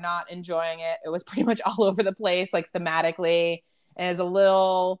people are not enjoying it. It was pretty much all over the place, like thematically, and is a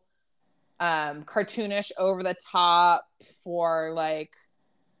little cartoonish, over the top for like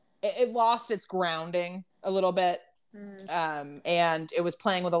it lost its grounding a little bit. And it was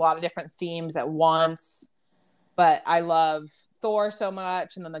playing with a lot of different themes at once. But I love Thor so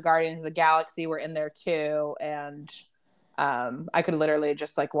much, and then the Guardians of the Galaxy were in there too, and I could literally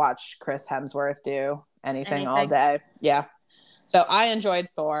just like watch Chris Hemsworth do anything all day. Yeah, so I enjoyed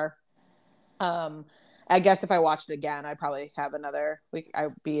Thor. I guess if I watched it again, I'd probably have another week.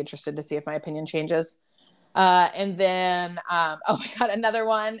 I'd be interested to see if my opinion changes. And then, oh my God, another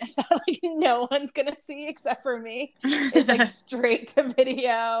one that like no one's gonna see except for me is like straight to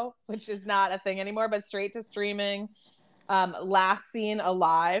video, which is not a thing anymore, but straight to streaming. Last Seen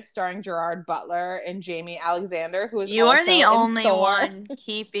Alive, starring Gerard Butler and Jamie Alexander, who is you're the only one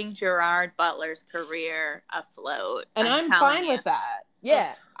keeping Gerard Butler's career afloat, and I'm fine with that.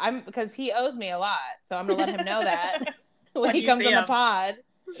 Yeah, because he owes me a lot, so I'm gonna let him know that when he comes on the pod.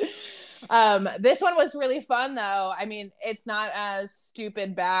 This one was really fun though. I mean, it's not as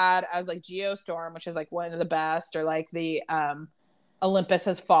stupid bad as like Geostorm, which is like one of the best, or like the Olympus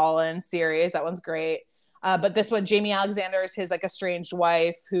Has Fallen series. That one's great. But this one, Jamie Alexander is his like estranged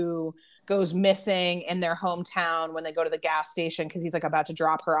wife who goes missing in their hometown when they go to the gas station because he's like about to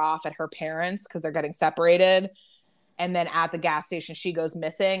drop her off at her parents because they're getting separated. And then at the gas station, she goes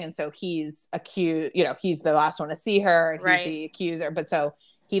missing, and so he's accused. You know, he's the last one to see her, and he's the accuser. But so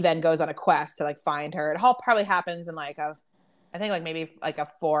he then goes on a quest to like find her. It all probably happens in like I think like maybe like a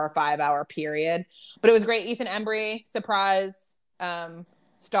 4 or 5 hour period. But it was great. Ethan Embry, surprise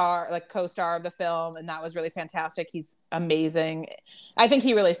star, like co-star of the film, and that was really fantastic. He's amazing. I think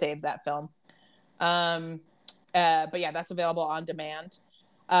he really saves that film. But yeah, that's available on demand.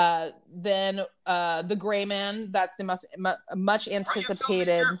 Then The Gray Man, that's the much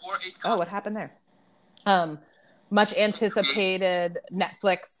anticipated. Oh, what happened there? Much anticipated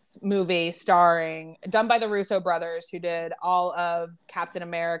Netflix movie done by the Russo brothers, who did all of Captain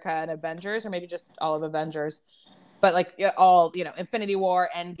America and Avengers, or maybe just all of Avengers, but like all, you know, Infinity War,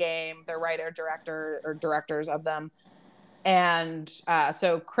 Endgame, they're directors of them. And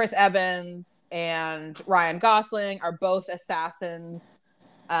so Chris Evans and Ryan Gosling are both assassins.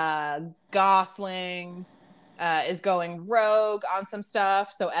 Gosling is going rogue on some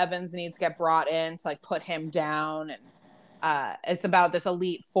stuff, so Evans needs to get brought in to like put him down. And it's about this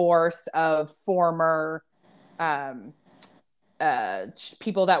elite force of former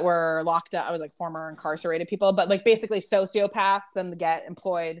people that were locked up. I was like former incarcerated people, but like basically sociopaths, then get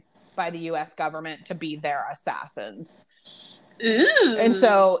employed by the U.S. government to be their assassins. Ooh. And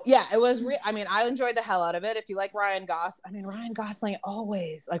so, yeah, it was. I mean, I enjoyed the hell out of it. If you like Ryan Gosling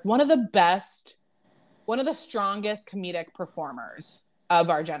always like one of the best one of the strongest comedic performers of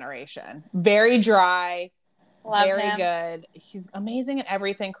our generation. Very dry, Love very him. good. He's amazing at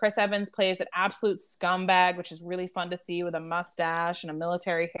everything. Chris Evans plays an absolute scumbag, which is really fun to see, with a mustache and a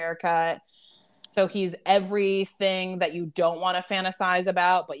military haircut. So he's everything that you don't want to fantasize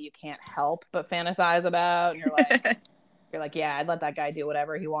about, but you can't help but fantasize about. And you're like, yeah, I'd let that guy do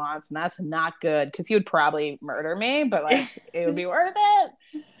whatever he wants. And that's not good, because he would probably murder me, but like it would be worth it.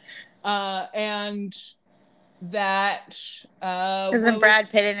 And that Isn't Brad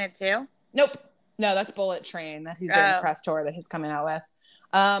Pitt in it too? Nope. No, that's Bullet Train that he's doing a press tour that he's coming out with.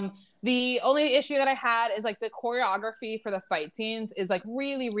 The only issue that I had is like the choreography for the fight scenes is like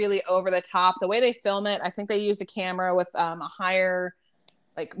really, really over the top. The way they film it, I think they used a camera with a higher,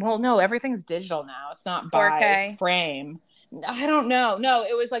 like, well, no, everything's digital now. It's not 4K. By frame. I don't know. No,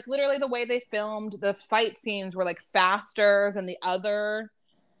 it was like literally the way they filmed the fight scenes were like faster than the other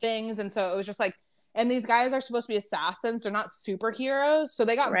things. And so it was just like, and these guys are supposed to be assassins. They're not superheroes. So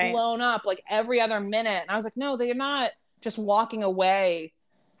they got blown up like every other minute. And I was like, no, they're not just walking away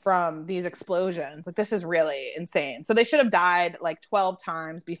from these explosions. Like, this is really insane. So they should have died like 12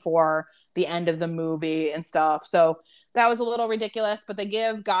 times before the end of the movie and stuff. So that was a little ridiculous, but they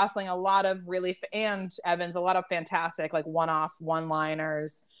give Gosling a lot of really, and Evans, a lot of fantastic, like one-off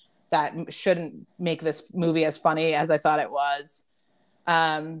one-liners that shouldn't make this movie as funny as I thought it was.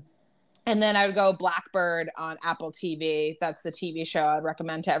 And then I would go Blackbird on Apple TV. That's the TV show I'd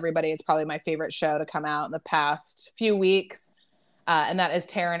recommend to everybody. It's probably my favorite show to come out in the past few weeks. And that is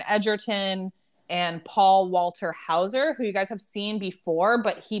Taron Egerton and Paul Walter Hauser, who you guys have seen before,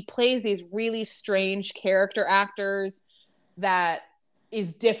 but he plays these really strange character actors that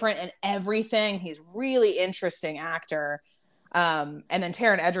is different in everything. He's really interesting actor. And then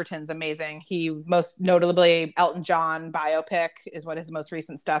Taron Egerton's amazing. He most notably Elton John biopic is what his most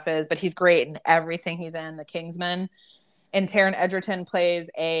recent stuff is, but he's great in everything he's in, The Kingsman. And Taron Egerton plays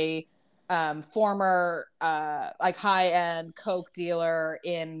a former like high-end coke dealer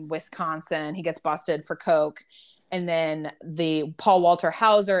in Wisconsin. He gets busted for coke. And then the Paul Walter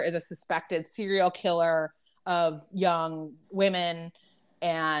Hauser is a suspected serial killer of young women.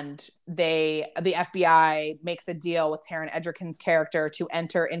 And the FBI makes a deal with Taron Egerton's character to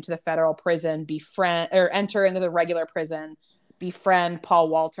enter into the federal prison, enter into the regular prison, befriend Paul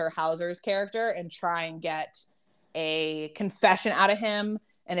Walter Hauser's character, and try and get a confession out of him.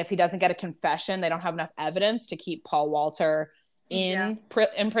 And if he doesn't get a confession, they don't have enough evidence to keep Paul Walter in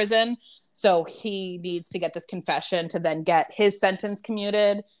prison. So he needs to get this confession to then get his sentence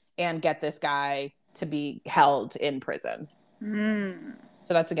commuted and get this guy to be held in prison.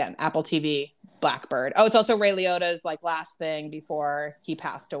 So that's, again, Apple TV, Blackbird. Oh, it's also Ray Liotta's like last thing before he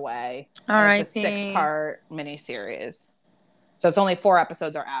passed away. All right, it's a 6-part miniseries. So it's only 4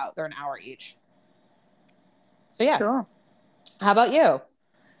 episodes are out. They're an hour each. So yeah. Cool. How about you?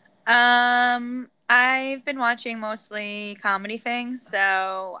 I've been watching mostly comedy things.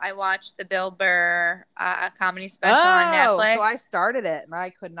 So I watched the Bill Burr comedy special on Netflix. So I started it and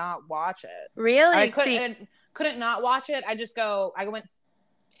I could not watch it. Really? I couldn't not watch it. I went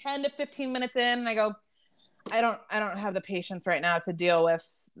 10 to 15 minutes in and I go, I don't have the patience right now to deal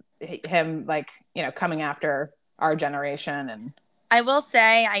with him, like, you know, coming after our generation. And I will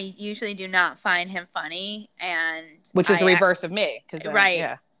say I usually do not find him funny, and which is the reverse of me, right.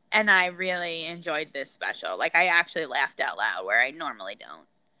 Yeah. And I really enjoyed this special. Like, I actually laughed out loud where I normally don't.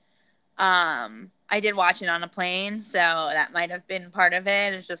 I did watch it on a plane, so that might have been part of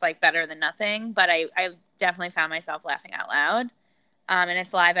it. It's just like better than nothing, but I definitely found myself laughing out loud. And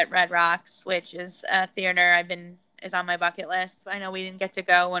it's live at Red Rocks, which is a theater is on my bucket list. I know we didn't get to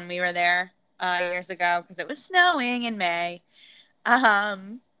go when we were there years ago because it was snowing in May. But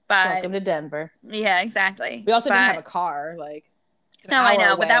welcome to Denver. Yeah, exactly. We also didn't have a car. Like, no, I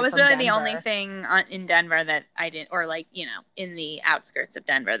know, but that was really the only thing in Denver that I didn't, or like, you know, in the outskirts of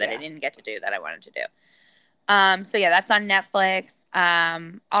Denver that I didn't get to do that I wanted to do. So yeah, that's on Netflix.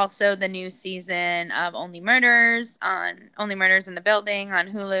 Also the new season of Only Murders in the Building on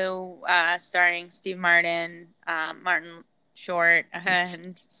Hulu, starring Steve Martin, Martin Short,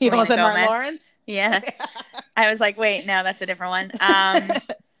 and you almost said Martin Lawrence? Yeah. I was like, wait, no, that's a different one.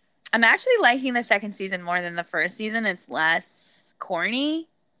 I'm actually liking the second season more than the first season. It's less corny.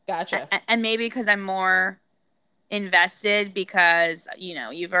 Gotcha. And maybe because I'm more invested because, you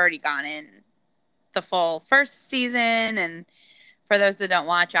know, you've already gone in the full first season. And for those that don't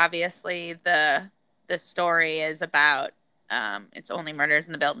watch, obviously the story is about it's Only Murders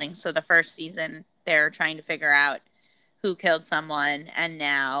in the Building. So the first season, they're trying to figure out who killed someone, and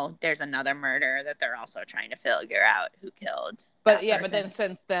now there's another murder that they're also trying to figure out who killed. But yeah, person. But then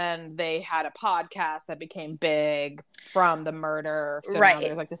since then they had a podcast that became big from the murder. So now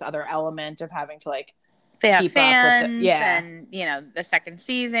there's like this other element of having to like they have fans and you know the second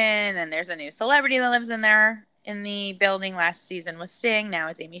season, and there's a new celebrity that lives in there in the building. Last season was Sting, now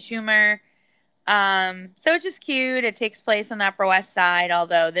it's Amy Schumer. So it's just cute. It takes place on the Upper West Side,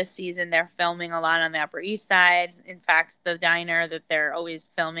 although this season they're filming a lot on the Upper East Side. In fact, the diner that they're always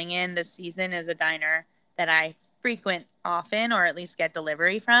filming in this season is a diner that I frequent often, or at least get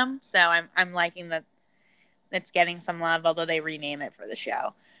delivery from. So I'm liking that it's getting some love, although they rename it for the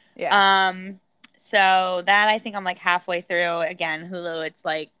show. Yeah. So that I think I'm like halfway through. Again, Hulu, it's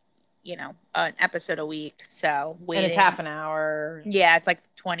like, you know, an episode a week. So waiting. And it's half an hour. Yeah, it's like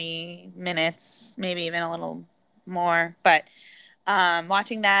 20 minutes, maybe even a little more. But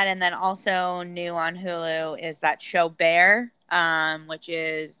watching that, and then also new on Hulu is that show Bear, which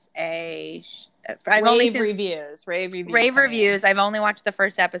is a rave reviews. I've only watched the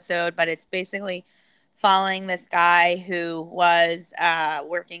first episode, but it's basically following this guy who was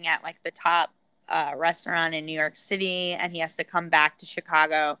working at like the top restaurant in New York City, and he has to come back to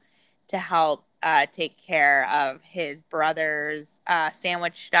Chicago to help take care of his brother's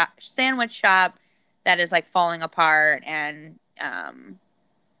sandwich shop that is like falling apart, and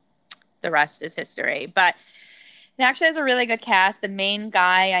the rest is history. But it actually has a really good cast. The main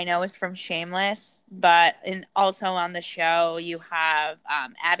guy I know is from Shameless, but also on the show you have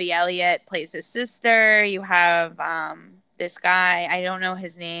Abby Elliott plays his sister. You have this guy, I don't know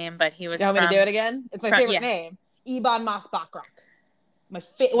his name, but he was. Do you want me to do it again? It's my favorite name, Eban Moss-Bachrach.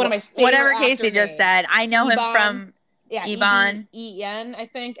 One of my favorite. Whatever Casey just said, I know him from Eban. E-N, I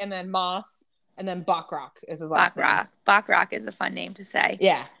think, and then Moss, and then Bachrach is his last name. Bachrach is a fun name to say.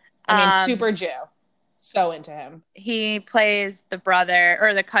 Yeah, I mean, Super Joe. So into him. He plays the brother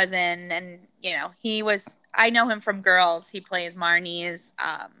or the cousin, and you know I know him from Girls. He plays Marnie's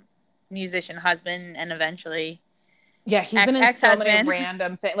musician husband, and eventually. Yeah, he's been in so many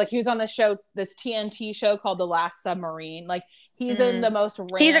random things. Like he was on this show, this TNT show called The Last Submarine. Like he's in the most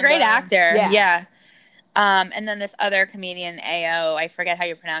random. He's a great actor. Yeah. And then this other comedian, AO, I forget how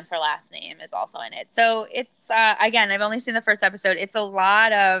you pronounce her last name, is also in it. So it's again, I've only seen the first episode. It's a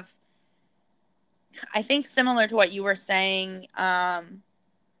lot of, I think, similar to what you were saying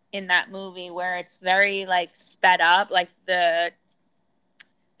in that movie, where it's very like sped up, like the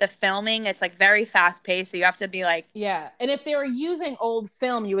filming, it's like very fast paced, so you have to be like, yeah. And if they were using old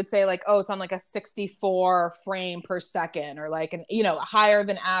film, you would say like, oh, it's on like a 64 frame per second, or like an, you know, higher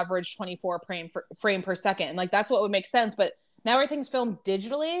than average 24 frame per second, and like that's what would make sense. But now everything's filmed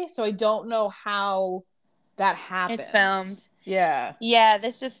digitally, so I don't know how that happens. It's filmed. Yeah,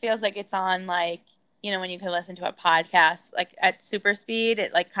 this just feels like it's on like, you know, when you can listen to a podcast like at super speed,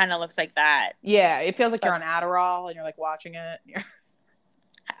 it like kind of looks like that. Yeah, it feels like you're on Adderall and you're like watching it.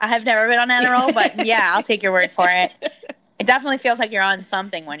 I have never been on Adderall, but yeah, I'll take your word for it. It definitely feels like you're on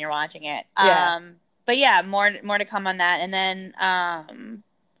something when you're watching it. Yeah. But yeah, more to come on that. And then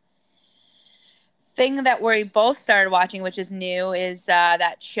thing that we both started watching, which is new, is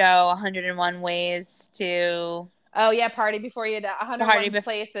that show 101 Ways to... Oh yeah, Party Before You Die. 101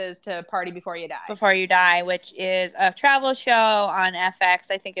 Places to Party Before You Die. Before You Die, which is a travel show on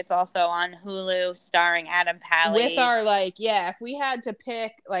FX. I think it's also on Hulu, starring Adam Pally. With our like, yeah, if we had to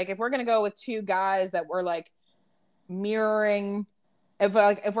pick, like, if we're gonna go with two guys that were like mirroring, if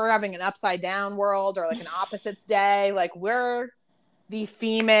we're having an upside down world or like an opposites day, like we're the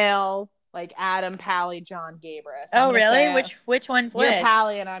female, like Adam Pally, John Gabris. Oh really? Which one's which? You're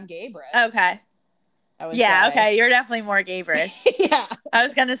Pally and I'm Gabris. Okay. Okay, you're definitely more Gabris. Yeah, I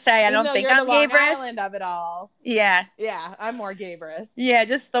was gonna say I don't think I'm Gabris. Island of it all. Yeah, I'm more Gabris. Yeah,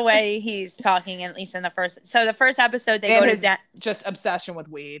 just the way he's talking, at least in the first. So the first episode, they go to just obsession with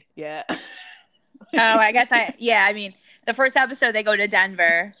weed. Yeah. Oh, I guess I mean, the first episode they go to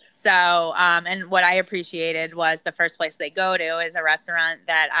Denver. So, and what I appreciated was the first place they go to is a restaurant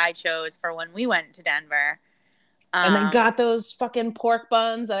that I chose for when we went to Denver. And then got those fucking pork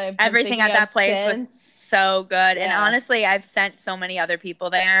buns. Everything at that place was so good. Yeah. And honestly, I've sent so many other people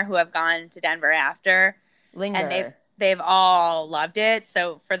there who have gone to Denver after. Linger. And they've all loved it.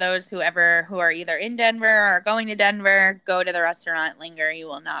 So for those who are either in Denver or going to Denver, go to the restaurant Linger. You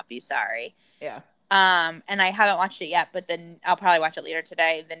will not be sorry. Yeah. And I haven't watched it yet, but then I'll probably watch it later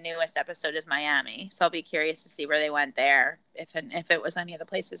today. The newest episode is Miami, so I'll be curious to see where they went there, if it was any of the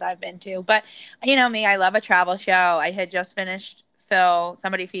places I've been to. But you know me, I love a travel show. I had just finished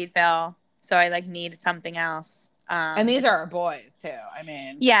Somebody Feed Phil, so I like needed something else. And these are our boys too. I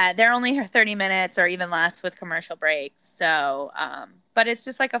mean, yeah, they're only 30 minutes or even less with commercial breaks. So, but it's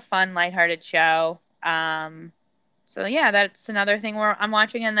just like a fun, lighthearted show. So yeah, that's another thing I'm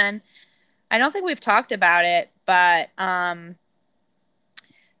watching. And then I don't think we've talked about it, but the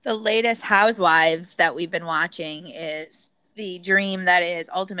latest Housewives that we've been watching is the Dream that is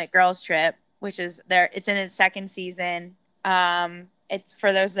Ultimate Girls Trip, which is there. It's in its second season. It's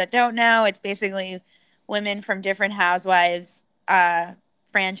for those that don't know, it's basically women from different Housewives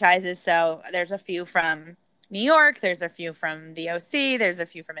franchises. So there's a few from New York, there's a few from the OC, there's a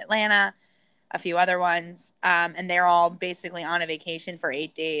few from Atlanta, a few other ones, and they're all basically on a vacation for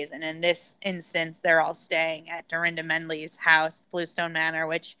 8 days. And in this instance, they're all staying at Dorinda Mendley's house, Bluestone Manor,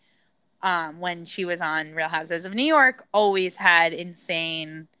 which when she was on Real Housewives of New York, always had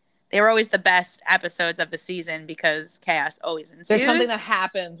insane. They were always the best episodes of the season because chaos always ensues. There's something that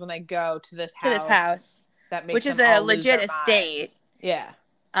happens when they go to this house that makes which is them a all lose legit their estate. minds. Yeah.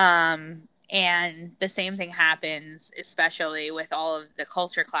 And the same thing happens, especially with all of the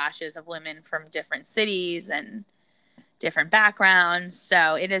culture clashes of women from different cities and different backgrounds.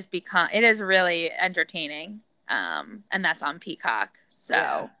 So it is really entertaining. And that's on Peacock.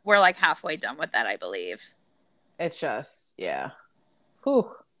 So we're like halfway done with that, I believe. It's just, yeah. Whew.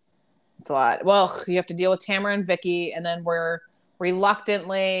 It's a lot. Well, you have to deal with Tamara and Vicky, and then we're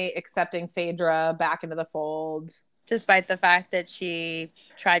reluctantly accepting Phaedra back into the fold. Despite the fact that she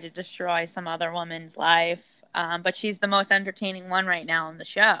tried to destroy some other woman's life. But she's the most entertaining one right now on the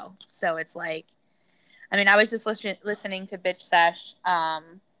show. So it's like, I mean, I was just listening to Bitch Sesh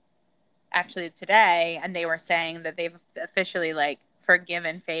actually today, and they were saying that they've officially like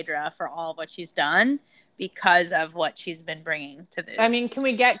forgiven Phaedra for all of what she's done because of what she's been bringing to the. I mean, can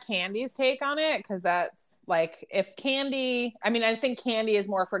we get Candy's take on it? Because that's like, if Candy, I mean, I think Candy is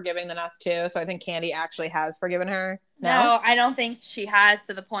more forgiving than us too. So I think Candy actually has forgiven her. No, I don't think she has,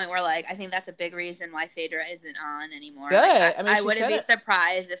 to the point where like I think that's a big reason why Phaedra isn't on anymore. Good. Like, I mean, I wouldn't be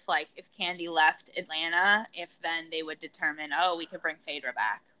surprised if Candy left Atlanta, if then they would determine, oh, we could bring Phaedra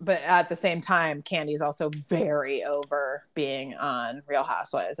back. But at the same time, Candy's also very over being on Real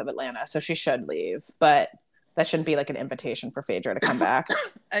Housewives of Atlanta, so she should leave. But that shouldn't be like an invitation for Phaedra to come back.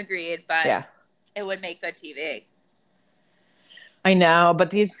 Agreed, but yeah, it would make good TV. I know,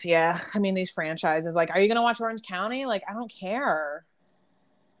 but these franchises, like, are you going to watch Orange County? Like, I don't care.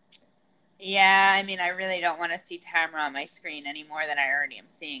 Yeah, I mean, I really don't want to see Tamara on my screen any more than I already am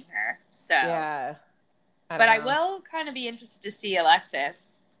seeing her. So, yeah. I will kind of be interested to see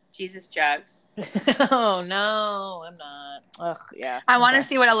Alexis. Jesus Jugs. Oh, no, I'm not. Ugh, yeah. I want to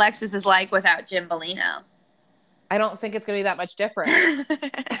see what Alexis is like without Jim Bellino. I don't think it's going to be that much different.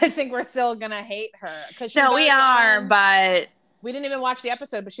 I think we're still going to hate her. No, we are, but... We didn't even watch the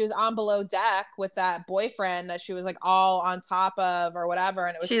episode, but she was on Below Deck with that boyfriend that she was like all on top of or whatever,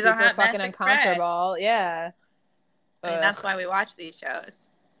 and it was super fucking uncomfortable. Yeah. I mean, that's why we watch these shows.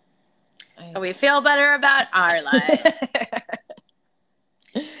 So we feel better about our lives.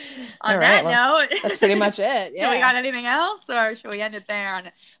 On that note, that's pretty much it. Yeah. So we got anything else, or should we end it there?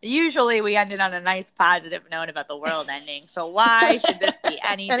 Usually we ended on a nice positive note about the world ending. So why should this be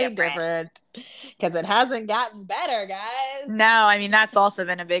any different? Because it hasn't gotten better, guys. No, I mean, that's also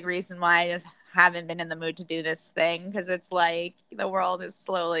been a big reason why I just haven't been in the mood to do this thing, because it's like the world is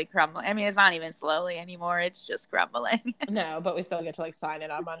slowly crumbling. I mean, it's not even slowly anymore. It's just crumbling. No, but we still get to like sign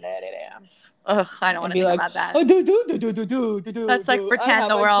it on Monday at 8 a.m. Ugh, I don't want to think about that. Let's like pretend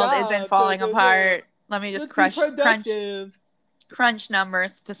the world isn't falling apart. Let me just crunch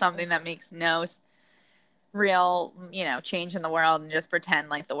numbers to something that makes no real, change in the world, and just pretend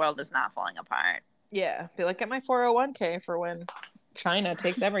like the world is not falling apart. Yeah, be like, get my 401k for when China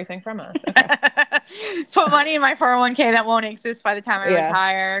takes everything from us. Okay. Put money in my 401k that won't exist by the time I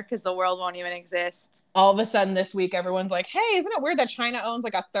retire, because the world won't even exist. All of a sudden this week, everyone's like, hey, isn't it weird that China owns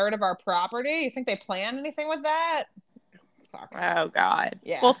like a third of our property? You think they plan anything with that? Fuck. Oh, God.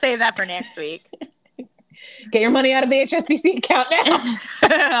 Yeah. We'll save that for next week. Get your money out of the HSBC account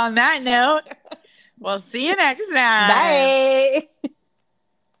now. On that note, we'll see you next time. Bye.